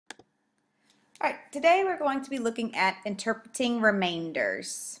All right, today we're going to be looking at interpreting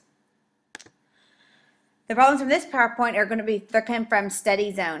remainders. The problems from this PowerPoint are going to be, they're coming from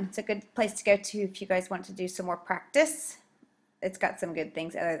Study Zone. It's a good place to go to if you guys want to do some more practice. It's got some good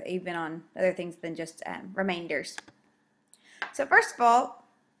things, even on other things than just remainders. So first of all,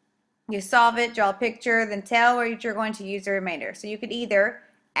 you solve it, draw a picture, then tell where you're going to use the remainder. So you could either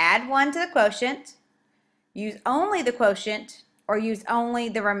add 1 to the quotient, use only the quotient, or use only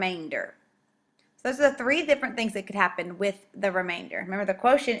the remainder. So those are the 3 different things that could happen with the remainder. Remember, the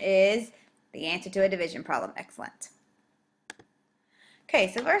quotient is the answer to a division problem. Excellent.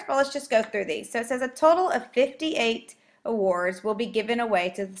 Okay, so first of all, let's just go through these. So it says a total of 58 awards will be given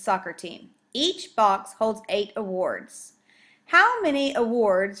away to the soccer team. Each box holds 8 awards. How many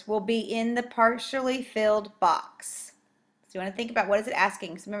awards will be in the partially filled box? So you want to think about what is it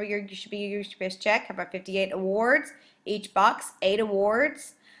asking. So remember, you should be your best check. How about 58 awards? Each box, 8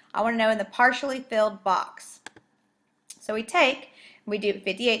 awards. I want to know in the partially filled box. So we do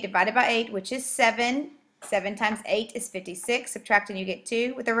 58 divided by 8, which is 7. 7 times 8 is 56. Subtract and you get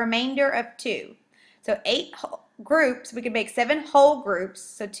 2 with a remainder of 2. So 8 groups, we could make 7 whole groups.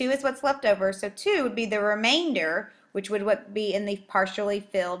 So 2 is what's left over. So 2 would be the remainder, which would be in the partially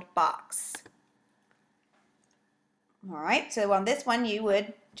filled box. All right, so on this one, you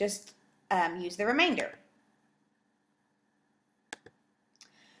would just use the remainder.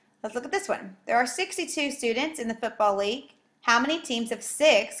 Let's look at this one. There are 62 students in the football league. How many teams of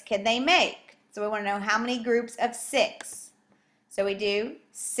 6 can they make? So we want to know how many groups of 6. So we do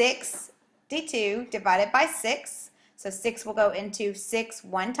 62 divided by 6. So 6 will go into 6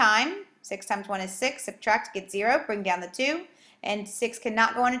 one time. 6 times 1 is 6. Subtract, get 0. Bring down the 2. And 6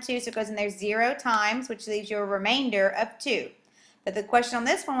 cannot go into 2, so it goes in there 0 times, which leaves you a remainder of 2. But the question on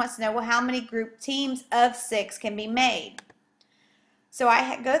this one wants to know, well, how many group teams of 6 can be made? So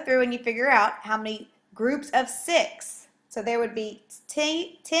I go through and you figure out how many groups of 6. So there would be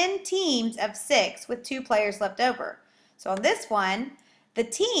 10 teams of 6 with 2 players left over. So on this one, the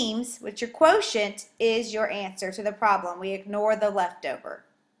teams, which your quotient is your answer to the problem. We ignore the leftover.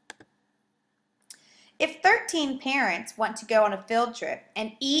 If 13 parents want to go on a field trip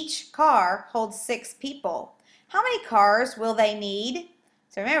and each car holds 6 people, how many cars will they need?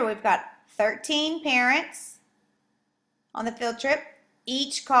 So remember, we've got 13 parents on the field trip.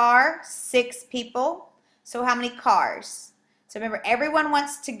 Each car, 6 people. So how many cars? So remember, everyone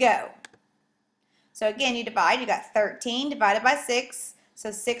wants to go. So again, you divide. You got 13 divided by 6.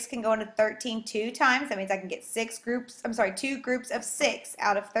 So 6 can go into 13 2 times. That means I can get 2 groups of 6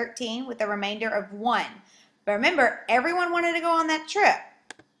 out of 13 with a remainder of 1. But remember, everyone wanted to go on that trip.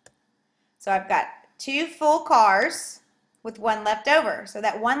 So I've got 2 full cars with 1 left over. So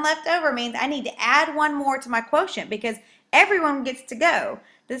that 1 left over means I need to add 1 more to my quotient because everyone gets to go.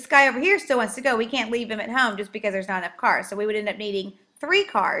 This guy over here still wants to go. We can't leave him at home just because there's not enough cars. So we would end up needing 3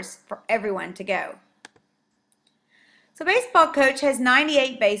 cars for everyone to go. So baseball coach has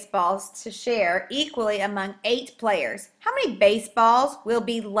 98 baseballs to share equally among 8 players. How many baseballs will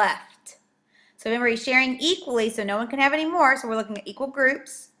be left? So remember, he's sharing equally, so no one can have any more. So we're looking at equal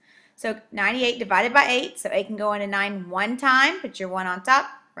groups. So 98 divided by 8. So 8 can go into 9 one time. Put your 1 on top.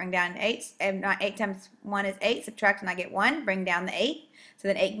 Bring down 8. 8 times 1 is 8. Subtract and I get 1. Bring down the 8. So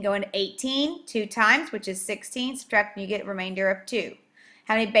then 8 can go into 18 2 times, which is 16. Subtract and you get a remainder of 2.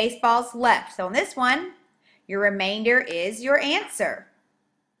 How many baseballs left? So on this one, your remainder is your answer.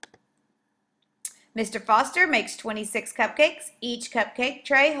 Mr. Foster makes 26 cupcakes. Each cupcake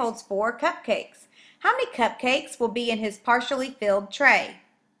tray holds 4 cupcakes. How many cupcakes will be in his partially filled tray?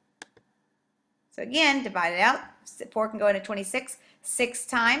 So again, divide it out. 4 can go into 26 6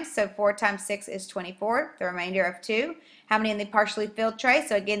 times. So 4 times 6 is 24. The remainder of 2. How many in the partially filled tray?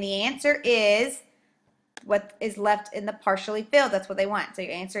 So again, the answer is what is left in the partially filled. That's what they want. So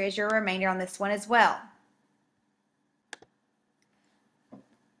your answer is your remainder on this one as well.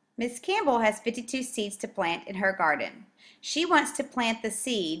 Miss Campbell has 52 seeds to plant in her garden. She wants to plant the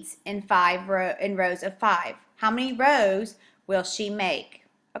seeds in rows of 5. How many rows will she make?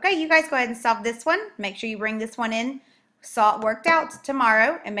 Okay, you guys go ahead and solve this one. Make sure you bring this one in worked out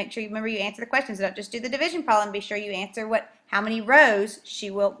tomorrow, and make sure you remember you answer the questions. Don't just do the division problem. Be sure you answer how many rows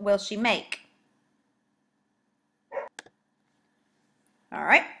will she make. All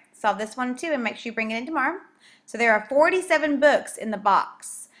right, solve this one too, and make sure you bring it in tomorrow. So there are 47 books in the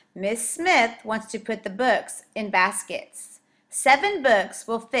box. Miss Smith wants to put the books in baskets. 7 books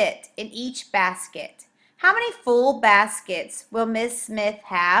will fit in each basket. How many full baskets will Miss Smith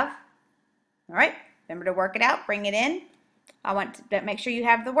have? All right, remember to work it out, bring it in. I want to make sure you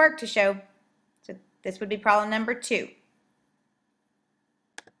have the work to show. So this would be problem number 2.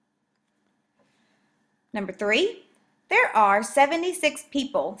 Number 3, there are 76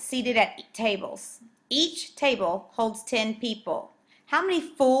 people seated at tables. Each table holds 10 people. How many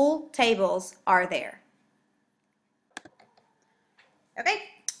full tables are there? Okay,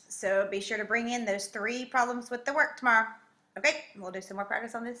 so be sure to bring in those 3 problems with the work tomorrow. Okay, we'll do some more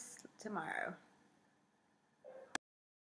practice on this tomorrow.